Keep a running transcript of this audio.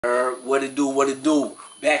What it do, what it do?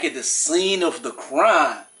 Back at the scene of the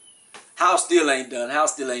crime. House still ain't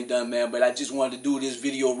done, man. But I just wanted to do this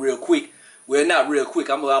video real quick. Well, not real quick.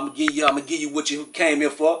 I'm gonna give you what you came here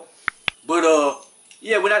for. But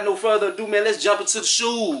yeah, without no further ado, man, let's jump into the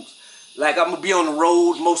shoes. Like, I'm gonna be on the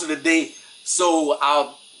road most of the day, so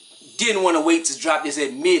I didn't want to wait to drop this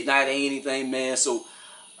at midnight or anything, man. So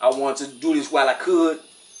I wanted to do this while I could,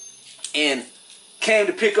 and came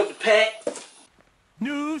to pick up the pack.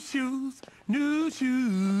 New shoes, new shoes.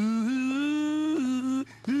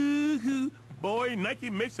 Boy, Nike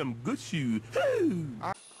makes some good shoes.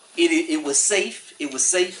 It was safe. It was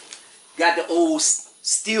safe. Got the old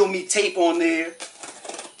Steal Me tape on there.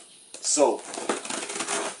 So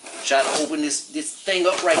try to open this thing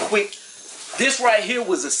up right quick. This right here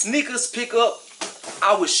was a sneakers pickup.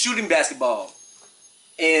 I was shooting basketball,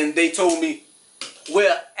 and they told me,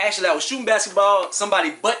 well, actually, I was shooting basketball.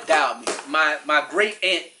 Somebody butt dialed me. My great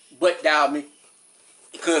aunt butt dialed me,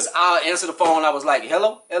 because I answered the phone. I was like,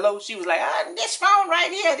 hello, hello. She was like, this phone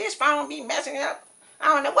right here, this phone be messing up.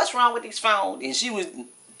 I don't know what's wrong with this phone. And she was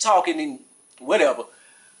talking and whatever.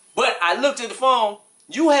 But I looked at the phone.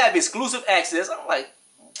 You have exclusive access. I'm like,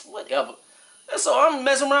 whatever. And so I'm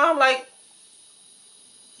messing around. I'm like,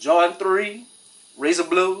 Jordan 3, RACER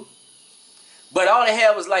Blue. But all they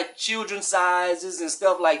had was like children's sizes and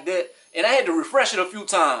stuff like that. And I had to refresh it a few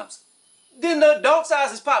times. Then the adult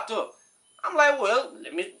sizes popped up. I'm like, well,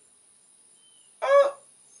 let me...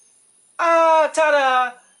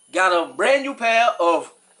 ta-da! Got a brand new pair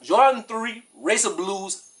of Jordan 3 RACER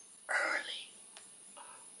Blues early.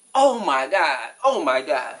 Oh my God. Oh my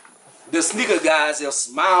God. The sneaker guys have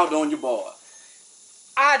smiled on your boy.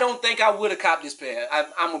 I don't think I would have copped this pair.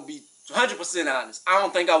 I'm going to be 100% honest. I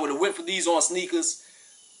don't think I would have went for these on sneakers.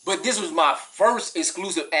 But this was my first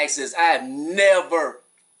exclusive access. I have never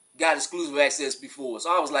got exclusive access before.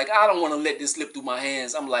 So I was like, I don't want to let this slip through my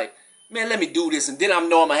hands. I'm like, man, let me do this. And then I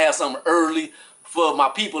know I'm going to have something early for my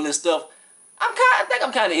people and stuff. I think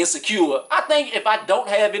I'm kind of insecure. I think if I don't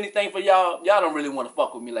have anything for y'all, y'all don't really want to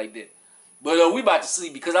fuck with me like that. But we about to see,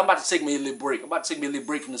 because I'm about to take me a little break. I'm about to take me a little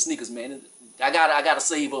break from the sneakers, man. I gotta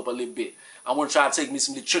save up a little bit. I want to try to take me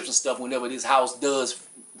some little trips and stuff whenever this house does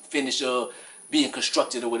finish being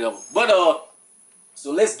constructed or whatever. But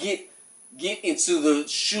so let's get into the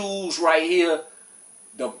shoes right here.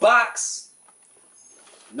 The box,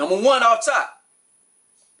 number one off top.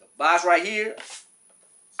 The box right here,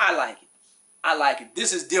 I like it. I like it.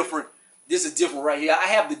 This is different. This is different right here. I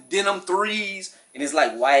have the denim 3s, and it's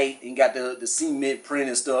like white and got the cement print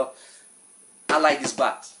and stuff. I like this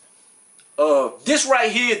box. This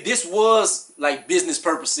right here, this was like business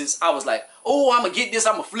purposes. I was like, oh, I'm gonna get this,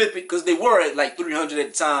 I'm gonna flip it, because they were at like 300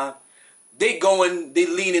 at the time. They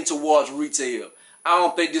leaning towards retail. I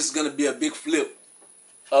don't think this is gonna be a big flip.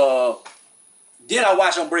 Then I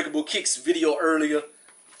watched Unbreakable Kick's video earlier,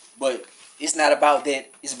 but it's not about that.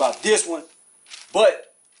 It's about this one.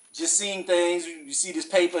 But just seeing things, you see this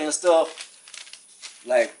paper and stuff,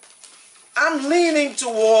 like, I'm leaning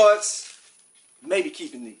towards maybe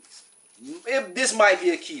keeping these. This might be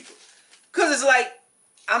a keeper. Because it's like,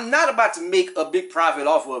 I'm not about to make a big profit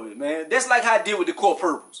off of it, man. That's like how I did with the Core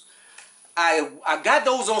Purples. I got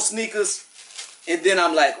those on sneakers, and then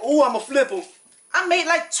I'm like, oh, I'm going to flip them. I made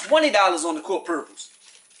like $20 on the Core Purples.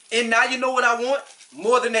 And now you know what I want?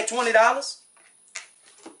 More than that $20?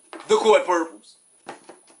 The Core Purples.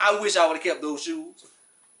 I wish I would have kept those shoes.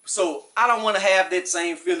 So I don't want to have that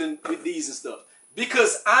same feeling with these and stuff.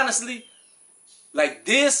 Because honestly, like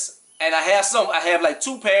this, and I have like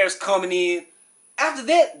 2 pairs coming in. After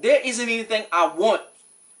that, there isn't anything I want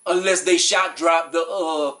unless they shot drop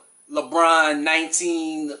the LeBron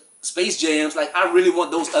 19 Space Jams. Like, I really want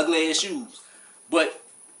those ugly ass shoes. But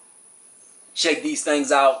check these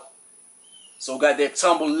things out. So got that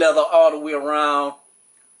tumbled leather all the way around.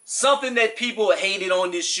 Something that people hated on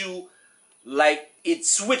this shoe, like it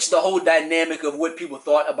switched the whole dynamic of what people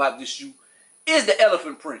thought about this shoe, is the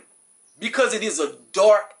elephant print. Because it is a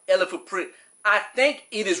dark elephant print, I think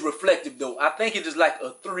it is reflective though. I think it is like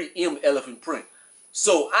a 3M elephant print.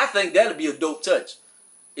 So I think that'll be a dope touch.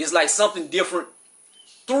 It's like something different.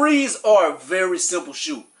 3s are a very simple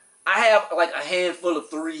shoe. I have like a handful of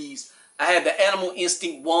 3s. I have the Animal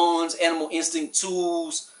Instinct 1s, Animal Instinct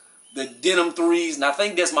 2s, the denim 3s, and I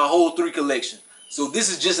think that's my whole 3 collection. So this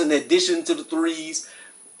is just an addition to the 3s.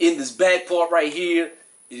 In this back part right here,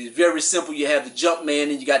 it is very simple. You have the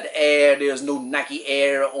Jumpman and you got the Air. There's no Nike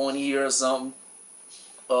Air on here or something.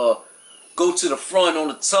 Go to the front on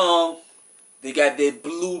the tongue. They got that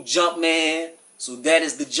blue Jumpman. So that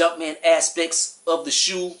is the Jumpman aspects of the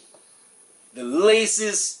shoe. The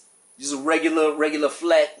laces, Just a regular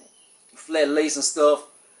flat lace and stuff.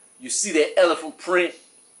 You see that elephant print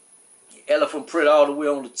all the way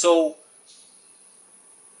on the toe.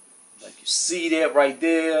 Like you see that right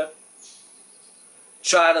there.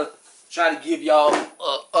 Try to give y'all an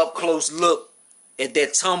up close look at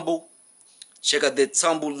that tumble. Check out that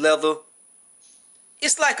tumble leather.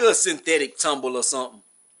 It's like a synthetic tumble or something.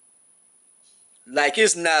 Like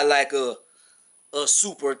it's not like a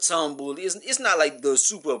super tumble. It's not like the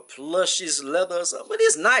super plushiest leather or something, but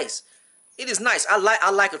it's nice. It is nice. I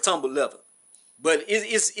like a tumble leather, but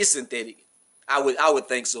it's synthetic. I would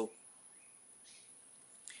think so.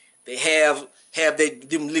 They have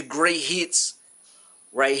them little gray hits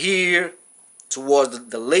right here towards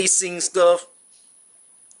the lacing stuff.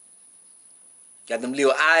 Got them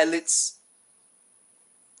little eyelets.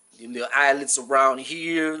 Them little eyelets around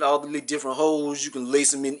here, all the little different holes. You can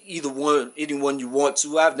lace them in any one you want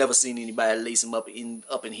to. I've never seen anybody lace them up in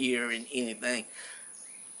here and anything.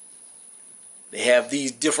 They have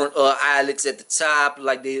these different eyelets at the top,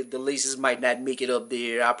 like the laces might not make it up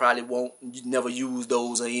there. I probably won't never use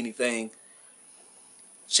those or anything.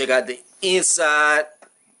 Check out the inside.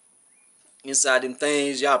 Inside them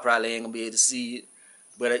things, y'all probably ain't gonna be able to see it,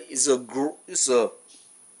 but is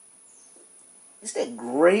that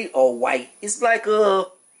gray or white? It's like I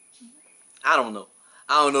don't know.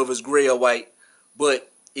 I don't know if it's gray or white,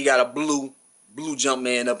 but it got a blue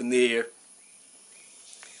Jumpman up in there.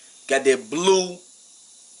 Got that blue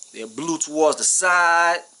towards the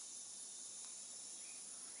side.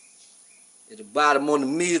 At the bottom on the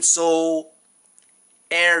midsole.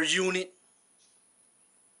 Air unit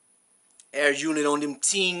on them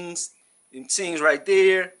tings right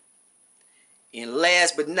there. And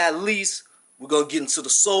last but not least, we're gonna get into the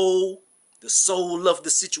soul of the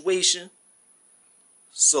situation.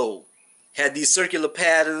 So, had these circular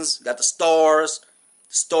patterns, got the stars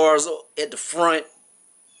at the front.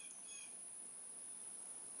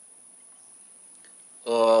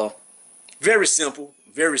 Very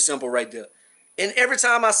simple right there. And every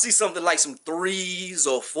time I see something like some 3s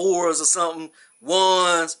or 4s or something,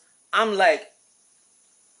 1s, I'm like,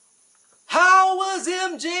 how was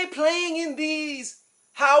MJ playing in these?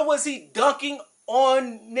 How was he dunking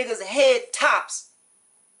on niggas' head tops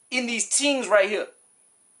in these teams right here?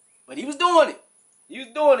 But he was doing it. He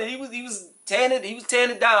was tearing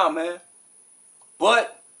it down, man.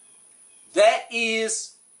 But that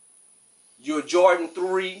is your Jordan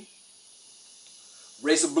 3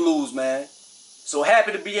 Racer Blues, man. So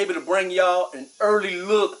happy to be able to bring y'all an early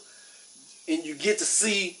look, and you get to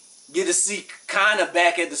see kind of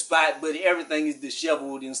back at the spot, but everything is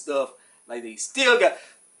disheveled and stuff. Like they still got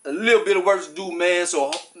a little bit of work to do, man.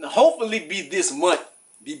 So hopefully be this month,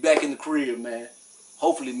 be back in the crib, man.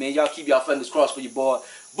 Hopefully, man. Y'all keep y'all fingers crossed for your boy.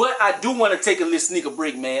 But I do want to take a little sneaker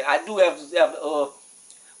break, man. I do have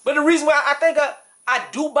but the reason why I think I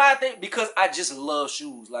do buy things because I just love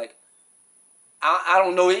shoes. Like I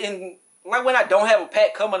don't know, like when I don't have a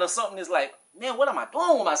pack coming or something, it's like, man, what am I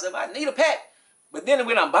doing with myself? I need a pack. But then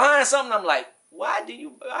when I'm buying something, I'm like, why did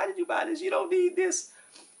you buy this? You don't need this.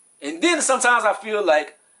 And then sometimes I feel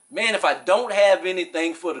like, man, if I don't have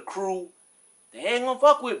anything for the crew, they ain't gonna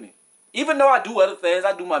fuck with me. Even though I do other things,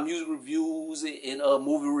 I do my music reviews and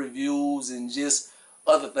movie reviews and just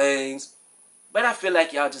other things. But I feel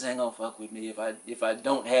like y'all just ain't gonna fuck with me if I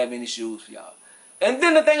don't have any shoes for y'all. And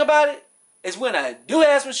then the thing about it is when I do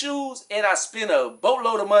have some shoes and I spend a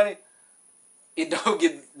boatload of money, it don't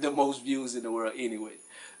get the most views in the world anyway.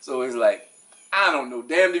 So it's like, I don't know,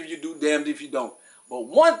 damned if you do, damned if you don't. But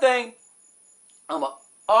one thing, I'ma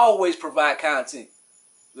always provide content.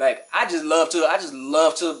 Like I just love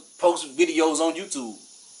to post videos on YouTube.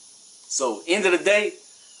 So end of the day,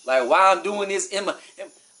 like while I'm doing this,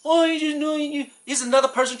 it's another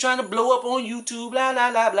person trying to blow up on YouTube, blah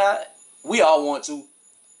blah blah blah. We all want to,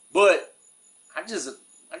 but I just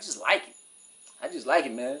like it. I just like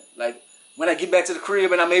it, man. Like when I get back to the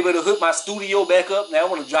crib and I'm able to hook my studio back up, now I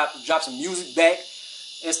want to drop some music back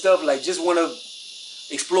and stuff. Like just want to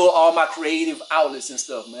explore all my creative outlets and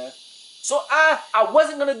stuff, man. So I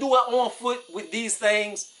wasn't gonna do it on foot with these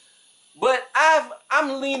things, but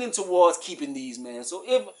I'm leaning towards keeping these, man. So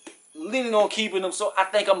if leaning on keeping them, so I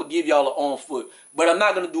think I'm gonna give y'all an on foot, but I'm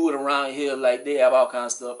not gonna do it around here like they have all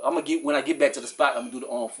kinds of stuff. I'm gonna when I get back to the spot, I'm gonna do the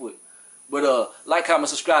on foot. But like, comment,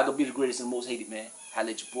 subscribe. Don't be the greatest and most hated, man.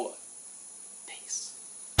 Holla at your boy. Peace.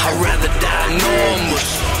 I'd rather die normal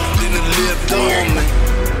than to live dormant.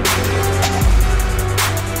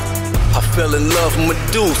 I fell in love with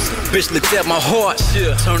Medusa. Bitch looked at my heart.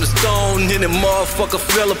 Turned to stone, and that motherfucker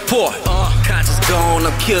fell apart. Conscious gone,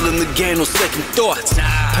 I'm killing the game, no second thoughts.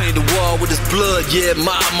 Pain paint the wall with his blood, yeah,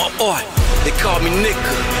 admire my art. They call me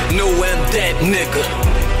nigga, no I'm that nigga.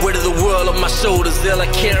 Weight of the world on my shoulders, hell I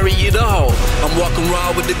carry it all. I'm walking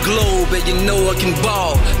around with the globe and you know I can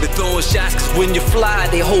ball. They throwing shots cause when you fly,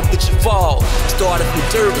 they hope that you fall. Started from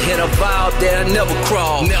dirt, had a vow that I never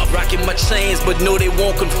crawl. Now rocking my chains, but no they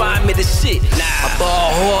won't confine me to shit. I ball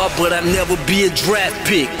hard, but I never be a draft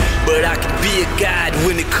pick. But I can be a guide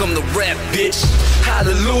when it come to rap, bitch.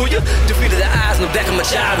 Hallelujah. Defeated the eyes in the back of my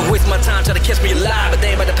child who waste my time trying to catch me alive. But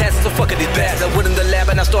they ain't about to pass it, so fuck it, these bastards. I went in the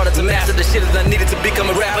lab and I started to master the shit that I needed to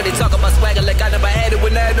become a rapper. They talk about swagger like I never had it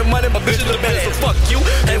when I had the money. My bitch is the best, so fuck you.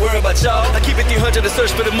 Ain't worried about y'all. I keep it 300 to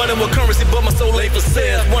search for the money, more currency, but my soul ain't for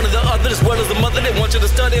sale. One of the others, one of the mother, they want you to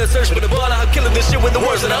study and search for the baller. I'm killing this shit with the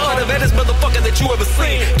words and the honor. Baddest motherfucker that you ever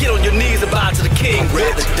seen. Get on your knees and bow to the king. I'd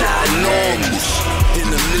rather die enormous than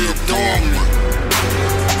to live dormant.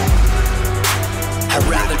 I'd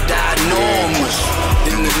rather die enormous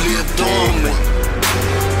than to live dormant.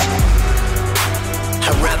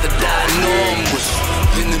 I'd rather die enormous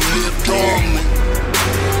than to live dormant.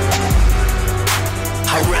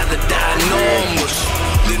 I'd rather die enormous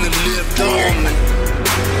than to live dormant.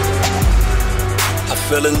 I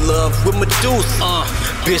fell in love with Medusa,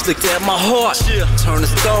 bitch looked at my heart, turned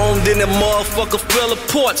to stone, then that motherfucker fell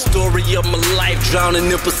apart. Story of my life, drowning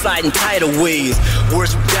in Poseidon tidal waves.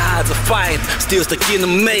 Worst gods of fight, still stuck in the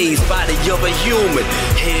maze. Body of a human,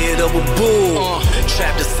 head of a bull.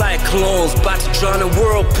 Trapped in cyclones, about to drown in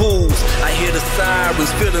whirlpools. I hear the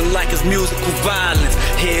sirens, feeling like it's musical violence.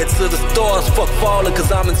 Head to the stars, fuck falling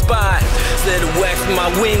cause I'm inspired. Said it waxing my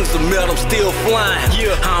wings, the metal I'm still flying.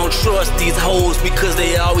 I don't trust these hoes because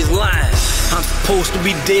they always lying. I'm supposed to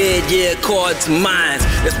be dead, yeah, according to minds.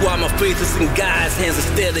 That's why my faith is in God's hands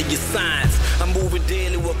instead of your signs. I'm moving dead.